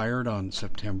expired on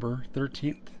September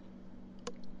 13th?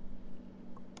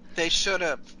 They should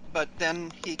have, but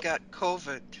then he got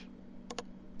COVID.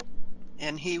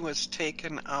 and he was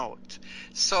taken out.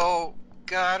 So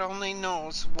God only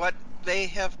knows what they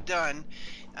have done.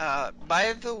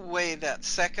 By the way, that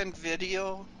second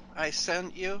video I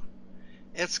sent you,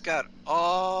 it's got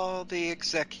all the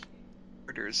executive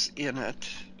orders in it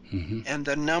and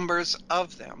the numbers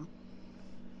of them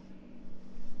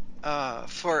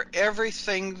for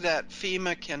everything that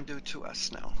FEMA can do to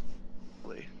us now.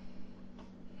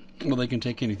 Well, they can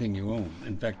take anything you own.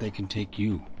 In fact, they can take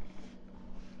you.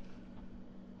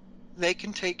 They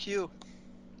can take you.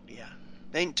 Yeah.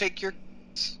 They can take your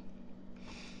kids.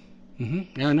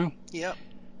 Yeah, I know. Yep.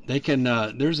 They can.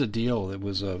 There's a deal that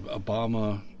was a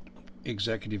Obama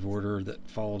executive order that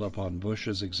followed up on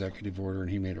Bush's executive order, and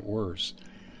he made it worse.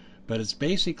 But it's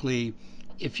basically,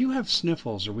 if you have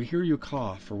sniffles, or we hear you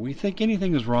cough, or we think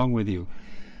anything is wrong with you,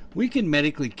 we can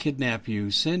medically kidnap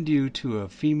you, send you to a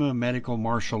FEMA medical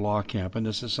martial law camp, and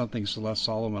this is something Celeste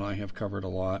Solomon and I have covered a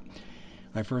lot.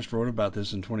 I first wrote about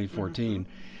this in 2014.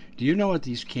 Do you know at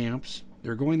these camps,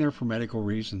 they're going there for medical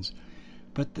reasons,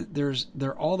 but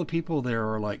all the people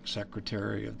there are like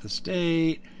Secretary of the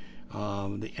State,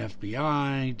 the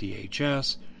FBI,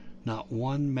 DHS, not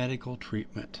one medical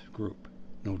treatment group.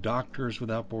 No Doctors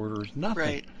Without Borders, nothing.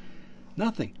 Right.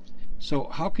 Nothing. So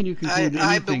how can you conclude anything?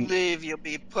 I believe you'll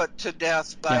be put to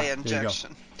death by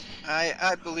injection.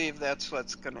 I believe that's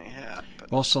what's going to happen.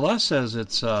 Well, Celeste says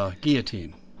it's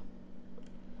guillotine.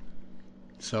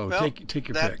 So take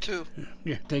your that pick. Too.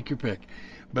 Yeah, take your pick.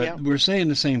 But we're saying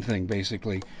the same thing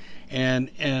basically.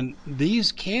 And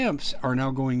these camps are now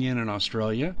going in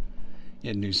Australia,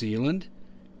 in New Zealand,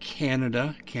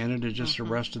 Canada. Canada just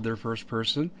arrested their first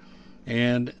person,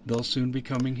 and they'll soon be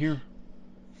coming here.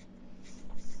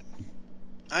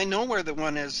 I know where the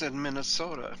one is in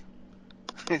Minnesota.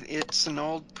 It's an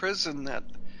old prison that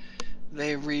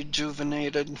they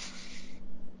rejuvenated.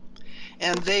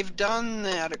 And they've done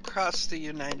that across the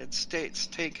United States,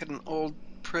 taken old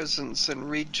prisons and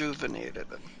rejuvenated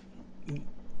them.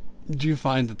 Do you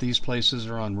find that these places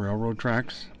are on railroad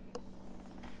tracks?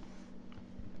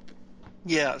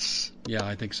 Yes. Yeah,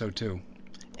 I think so too.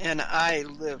 And I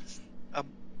live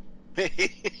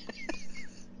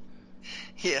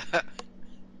yeah.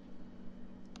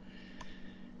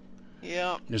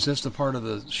 Yeah. Is this the part of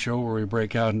the show where we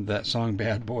break out into that song,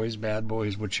 Bad Boys,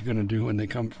 What You Gonna Do When They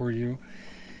Come For You?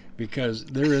 Because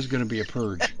there is going to be a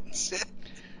purge.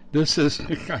 This is...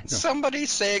 Somebody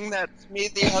sang that to me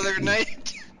the other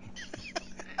night.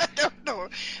 I don't know.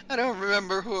 I don't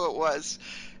remember who it was.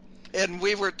 And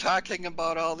we were talking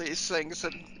about all these things,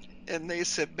 and they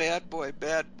said, bad boy,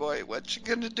 what you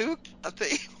gonna do?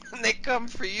 When they come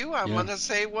for you, I'm gonna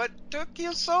say, what took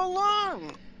you so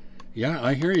long? Yeah,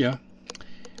 I hear you.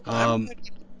 But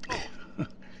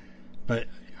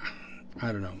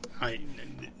I don't know.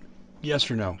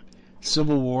 Yes or no?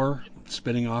 Civil War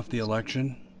spinning off the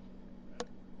election?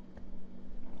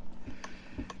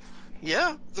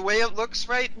 Yeah, the way it looks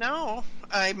right now,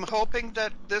 I'm hoping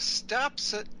that this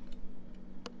stops it.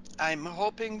 I'm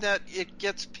hoping that it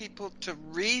gets people to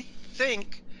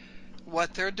rethink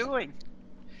what they're doing.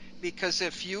 Because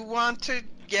if you want to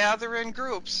gather in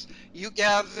groups, you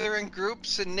gather in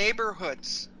groups in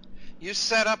neighborhoods. You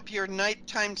set up your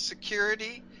nighttime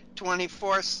security,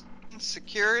 24/7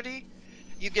 security.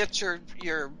 You get your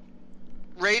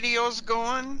radios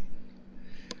going.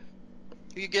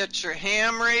 You get your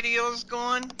ham radios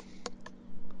going.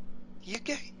 You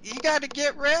got to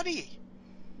get ready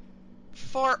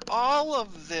for all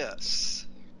of this.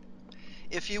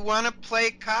 If you want to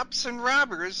play cops and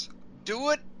robbers,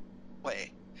 do it that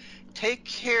way. Take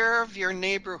care of your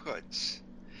neighborhoods.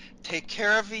 Take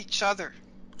care of each other.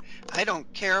 I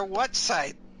don't care what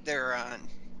side they're on.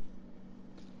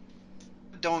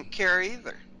 Don't care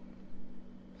either.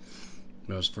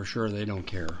 Most for sure they don't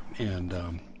care.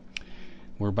 And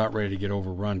we're about ready to get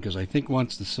overrun because I think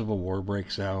once the Civil War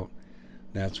breaks out,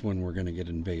 that's when we're going to get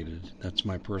invaded. That's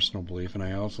my personal belief. And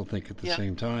I also think at the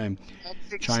same time,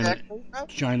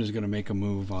 China's going to make a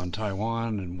move on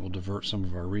Taiwan and will divert some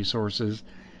of our resources.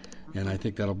 And I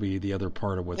think that'll be the other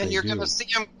part of what they do. And you're going to see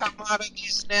them come out of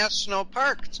these national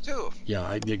parks, too.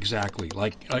 Yeah, exactly.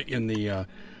 Like in the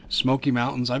Smoky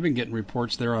Mountains, I've been getting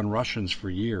reports there on Russians for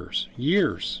years.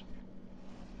 Years.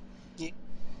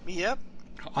 Yep.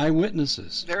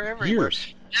 Eyewitnesses. They're everywhere.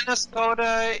 Years.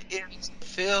 Minnesota is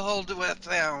filled with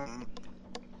them.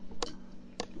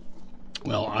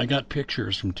 Well, I got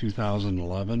pictures from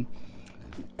 2011,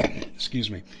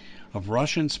 excuse me, of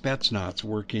Russian Spetsnaz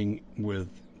working with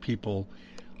people,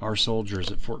 our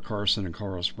soldiers at Fort Carson and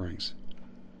Colorado Springs.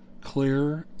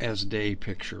 Clear as day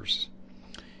pictures.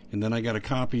 And then I got a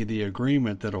copy of the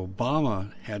agreement that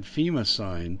Obama had FEMA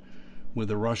sign with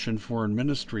the Russian Foreign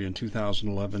Ministry in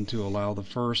 2011 to allow the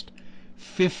first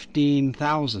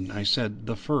 15,000, I said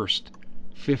the first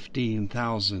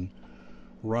 15,000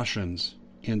 Russians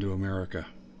into America.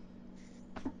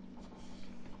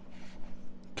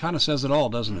 Kind of says it all,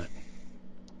 doesn't it?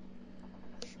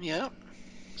 Yeah.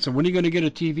 So when are you going to get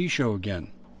a TV show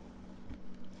again?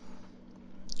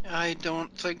 I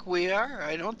don't think we are.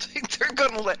 I don't think they're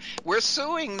going to let... We're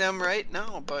suing them right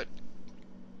now, but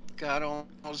God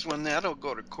knows when that'll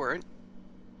go to court.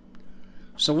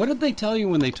 So what did they tell you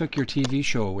when they took your TV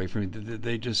show away from you?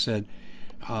 They just said...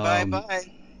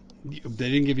 Bye-bye. They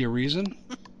didn't give you a reason?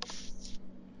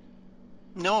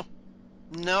 No,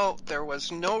 there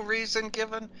was no reason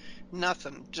given,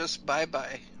 nothing, just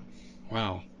bye-bye.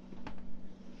 Wow.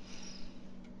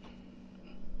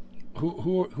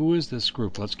 Who is this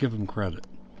group? Let's give them credit.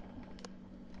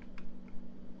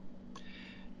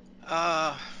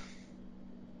 It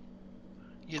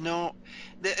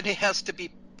has to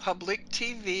be public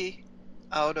TV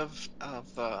out of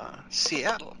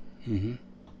Seattle. Mm-hmm.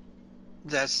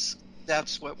 That's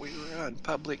what we were on,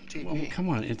 public TV. Well, come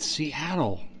on, it's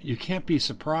Seattle. You can't be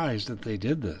surprised that they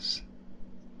did this.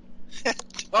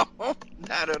 No,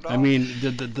 not at all. I mean,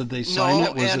 did they sign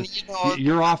it? Was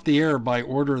you're off the air by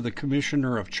order of the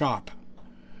commissioner of CHOP?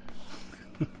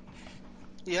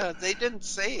 Yeah, they didn't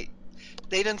sign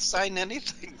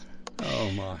anything.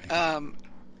 Oh my!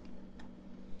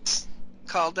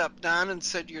 Called up Don and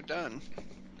said you're done,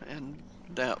 and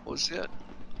that was it.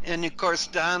 And of course,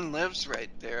 Don lives right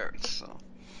there, so.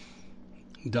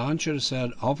 Don should have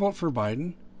said, "I'll vote for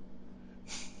Biden."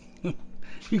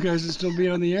 You guys would still be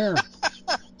on the air.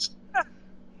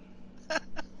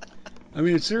 I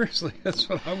mean, seriously, that's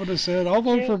what I would have said. I'll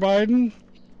vote for Biden.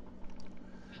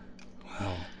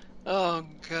 Wow. Oh,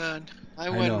 God. I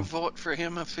wouldn't vote for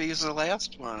him if he's the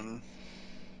last one.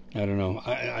 I don't know.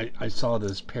 I saw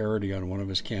this parody on one of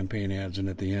his campaign ads, and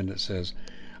at the end it says,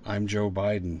 "I'm Joe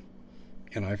Biden,"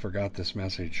 and I forgot this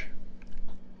message.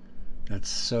 That's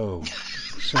so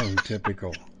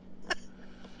typical.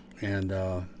 And,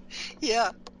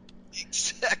 yeah,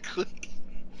 exactly.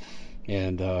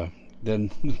 And, then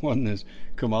one is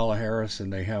Kamala Harris,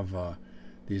 and they have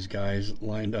these guys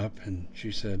lined up, and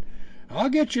she said, "I'll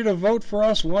get you to vote for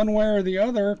us one way or the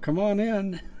other. Come on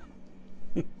in."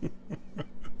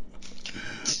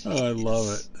 Oh, I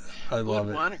love it. I love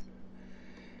it.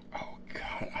 Oh,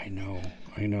 God, I know.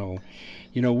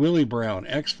 You know, Willie Brown,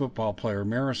 ex-football player,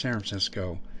 mayor of San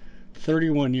Francisco,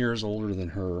 31 years older than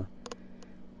her.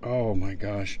 Oh, my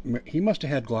gosh. He must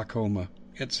have had glaucoma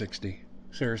at 60.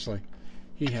 Seriously.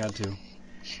 He had to.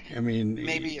 I mean...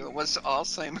 Maybe it was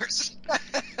Alzheimer's.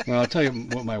 Well, I'll tell you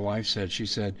what my wife said. She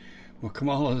said, well,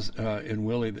 Kamala's and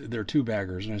Willie, they're two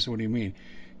baggers. And I said, what do you mean?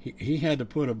 He had to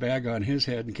put a bag on his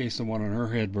head in case the one on her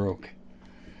head broke.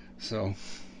 So...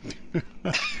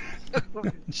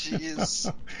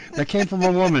 Jeez. That came from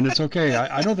a woman. It's okay.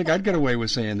 I don't think I'd get away with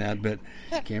saying that, but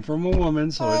it came from a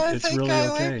woman, so it's really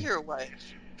okay. I like your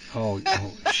wife. Oh,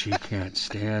 she can't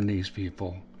stand these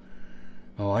people.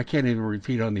 Oh, I can't even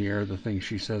repeat on the air the things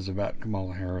she says about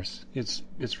Kamala Harris. It's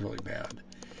really bad.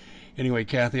 Anyway,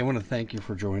 Kathy, I want to thank you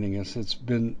for joining us. It's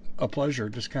been a pleasure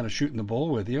just kind of shooting the bull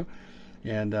with you,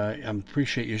 and I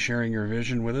appreciate you sharing your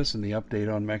vision with us and the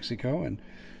update on Mexico, and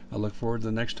I look forward to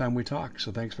the next time we talk.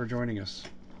 So thanks for joining us.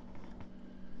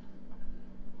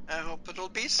 I hope it'll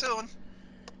be soon.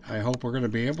 I hope we're going to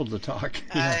be able to talk.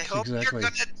 I hope you're going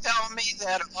to tell me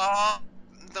that all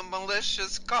the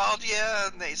militias called you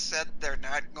and they said they're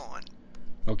not going.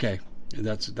 Okay,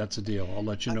 that's a deal. I'll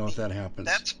let you know if that happens.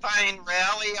 That's fine.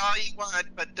 Rally all you want,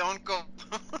 but don't go.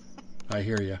 I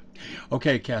hear you.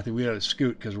 Okay, Kathy, we got to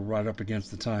scoot because we're right up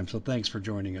against the time. So thanks for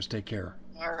joining us. Take care.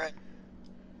 All right.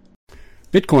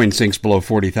 Bitcoin sinks below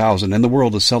 40,000, and the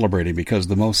world is celebrating because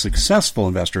the most successful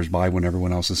investors buy when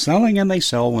everyone else is selling, and they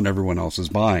sell when everyone else is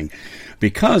buying.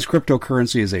 Because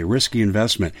cryptocurrency is a risky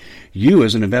investment, you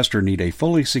as an investor need a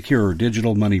fully secure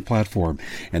digital money platform,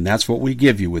 and that's what we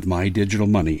give you with My Digital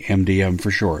Money, MDM for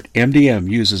short.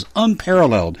 MDM uses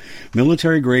unparalleled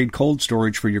military-grade cold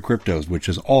storage for your cryptos, which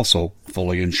is also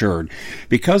fully insured.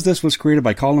 Because this was created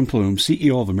by Colin Plume,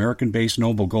 CEO of American-based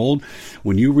Noble Gold,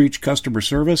 when you reach customer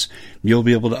service, you'll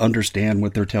be able to understand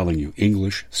what they're telling you.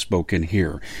 English spoken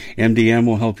here. MDM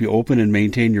will help you open and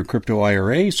maintain your crypto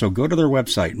IRA, so go to their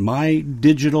website,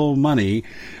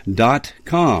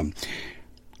 mydigitalmoney.com.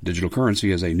 Digital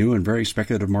currency is a new and very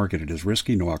speculative market. It is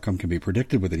risky. No outcome can be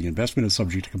predicted. Whether the investment is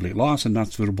subject to complete loss and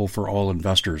not suitable for all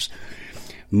investors.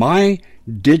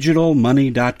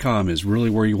 MyDigitalMoney.com is really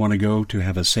where you want to go to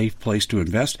have a safe place to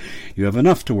invest. You have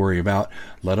enough to worry about.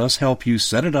 Let us help you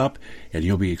set it up, and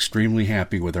you'll be extremely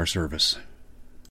happy with our service.